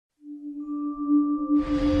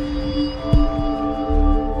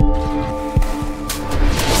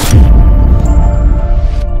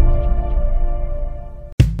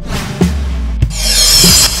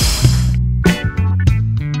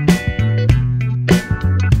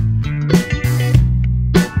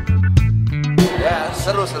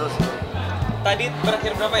Tadi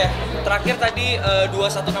terakhir berapa ya? Terakhir tadi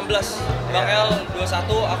 21-16. Bang El 21,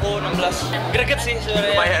 aku 16. Greget sih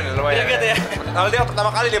sebenarnya. Lumayan. Greget ya. Kalau dia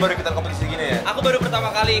pertama kali dia baru ikutan kompetisi gini ya? Aku baru pertama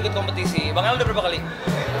kali ikut kompetisi. Bang El udah berapa kali?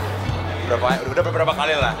 Udah beberapa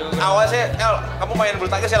kali lah. Awalnya sih, El, kamu main bulu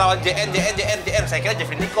tangkis ya lawan JN. Saya kira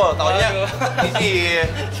Jefan taunya ini.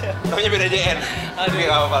 Taunya beda JN. Aduh. Tapi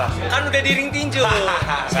nggak apa-apa lah. Kan udah di ring tinju.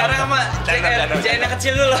 Sekarang sama JN yang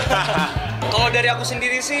kecil dulu. Kalau dari aku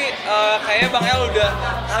sendiri sih, kayaknya Bang El udah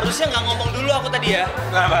harusnya nggak ngomong dulu aku tadi ya.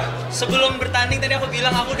 Kenapa? Sebelum bertanding tadi aku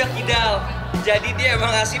bilang aku udah kidal. Jadi dia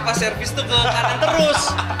emang ngasih pas servis tuh ke kanan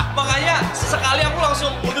terus. Makanya sesekali aku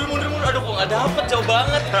langsung mundur. Aduh kok nggak dapet, jauh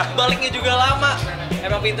banget. Baliknya juga lama.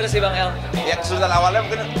 Emang pinter sih Bang El. Ya kesulitan awalnya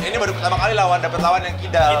mungkin ini baru pertama kali dapet lawan yang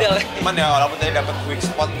kidal. Cuman ya walaupun tadi dapet weak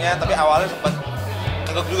spotnya, tapi awalnya sempat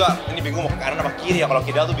kagok juga. Ini bingung mau ke kanan apa kiri ya. Kalau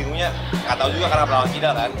kidal tuh bingungnya nggak tahu juga karena lawan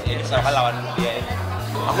kidal kan. Jadi pertama kali lawan dia.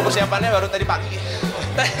 Aku persiapannya baru tadi pagi.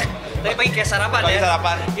 Tadi pagi kayak sarapan ya?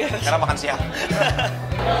 Sarapan, karena makan siang.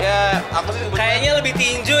 Ya, aku sih kayaknya lebih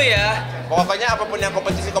tinju ya. Pokoknya apapun yang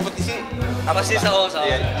kompetisi pasti salah.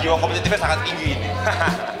 Ya, jiwa kompetitifnya sangat tinggi ini.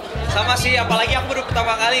 Sama sih, apalagi aku baru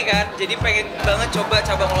pertama kali kan, jadi pengen banget coba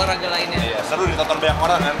cabang olahraga lainnya. Iya, seru ditonton banyak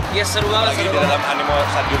orang kan. Iya, seru banget. Lagi di dalam animo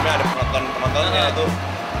stadiumnya ada penontonnya itu.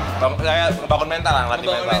 Saya ngebangun mental lah, latih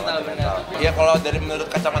mental. Ya kalau dari menurut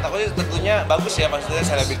kacamata aku sih tentunya bagus ya, maksudnya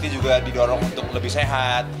selebriti juga didorong untuk lebih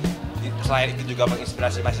sehat. Selain itu juga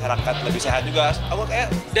menginspirasi masyarakat lebih sehat juga. Aku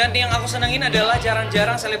kayak dan yang aku senengin adalah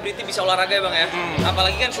jarang-jarang selebriti bisa olahraga ya Bang ya.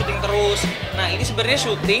 Apalagi kan syuting terus. Nah ini sebenarnya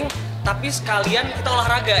syuting tapi sekalian kita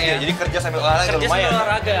olahraga ya. Jadi kerja sambil olahraga lumayan. Kerja sambil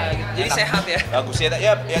olahraga, gitu. Jadi sehat ya. Bagus ya.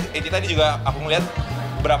 Ya itu tadi juga aku ngeliat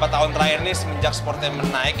beberapa tahun terakhir nih semenjak sportnya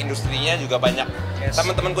menaik, industrinya juga banyak.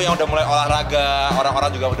 Teman-temanku yang udah mulai olahraga,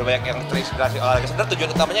 orang-orang juga udah banyak yang terinspirasi olahraga. Sebenarnya tujuan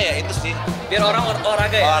utamanya ya itu sih. Biar orang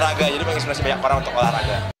olahraga ya. Olahraga, jadi menginspirasi banyak orang untuk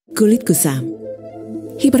olahraga. Kulit kusam,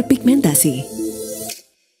 hiperpigmentasi.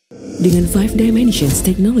 Dengan 5 Dimensions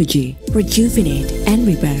Technology, Rejuvenate and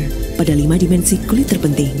Repair pada 5 dimensi kulit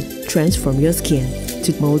terpenting. Transform your skin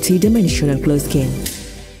to multi-dimensional glow skin.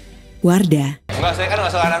 Wardah. Enggak, saya kan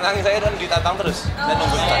nggak suka nantangin, saya dan ditantang terus. Dan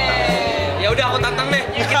nunggu ditantang. Ya udah aku tantang deh,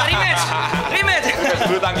 kita rematch.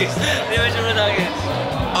 Bulu tangkis. Rematch bulu tangkis.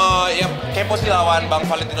 Ya kepo sih lawan Bang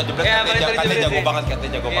Valentino Jebret, katanya jago banget.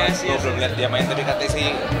 Gue belum lihat dia main, tapi katanya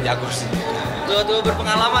sih jago sih. Tuh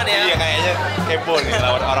berpengalaman ya. Iya kayaknya kepo nih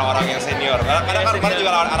lawan orang-orang yang senior. Karena kadang kan kemarin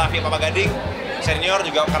juga lawan Arafi Papa Gading, senior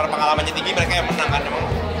juga karena pengalamannya tinggi mereka yang menang kan emang.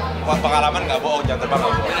 Pengalaman nggak bohong, jangan terbang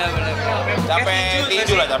nggak bohong. Benar.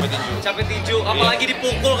 Capek tinju, apalagi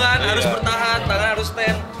dipukul kan, harus bertahan, tangan harus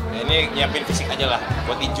stand. Ini nyiapin fisik aja lah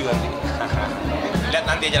buat tinju nanti. Lihat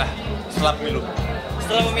nanti aja lah setelah pemilu.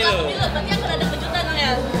 Berarti akan ada kejutan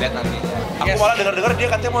ya? Lihat nanti. Aku malah dengar dia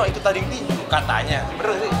katanya mau ikut tanding tinju. Katanya.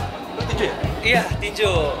 Bener sih? Lu tinju ya? Iya,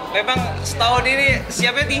 tinju. Memang setahun ini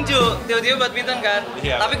siapnya tinju, tiba-tiba badminton kan.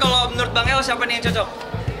 Iya. Tapi kalau menurut Bang El siapa nih yang cocok?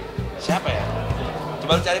 Siapa ya?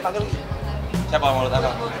 Coba lu cari panggil. Siapa menurut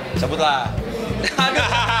Abang? Sebutlah. Aduh.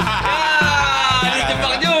 Ya,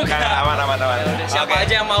 dijebak juga. Aman. Siapa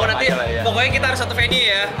aja yang mau nanti. Ya. Pokoknya kita harus satu venue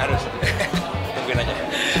ya. Harus. Tungguin aja.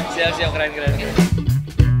 Siap, keren.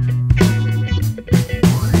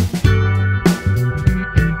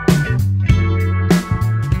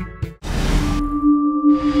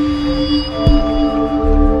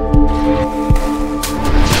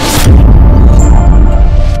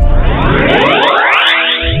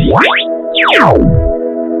 Wow.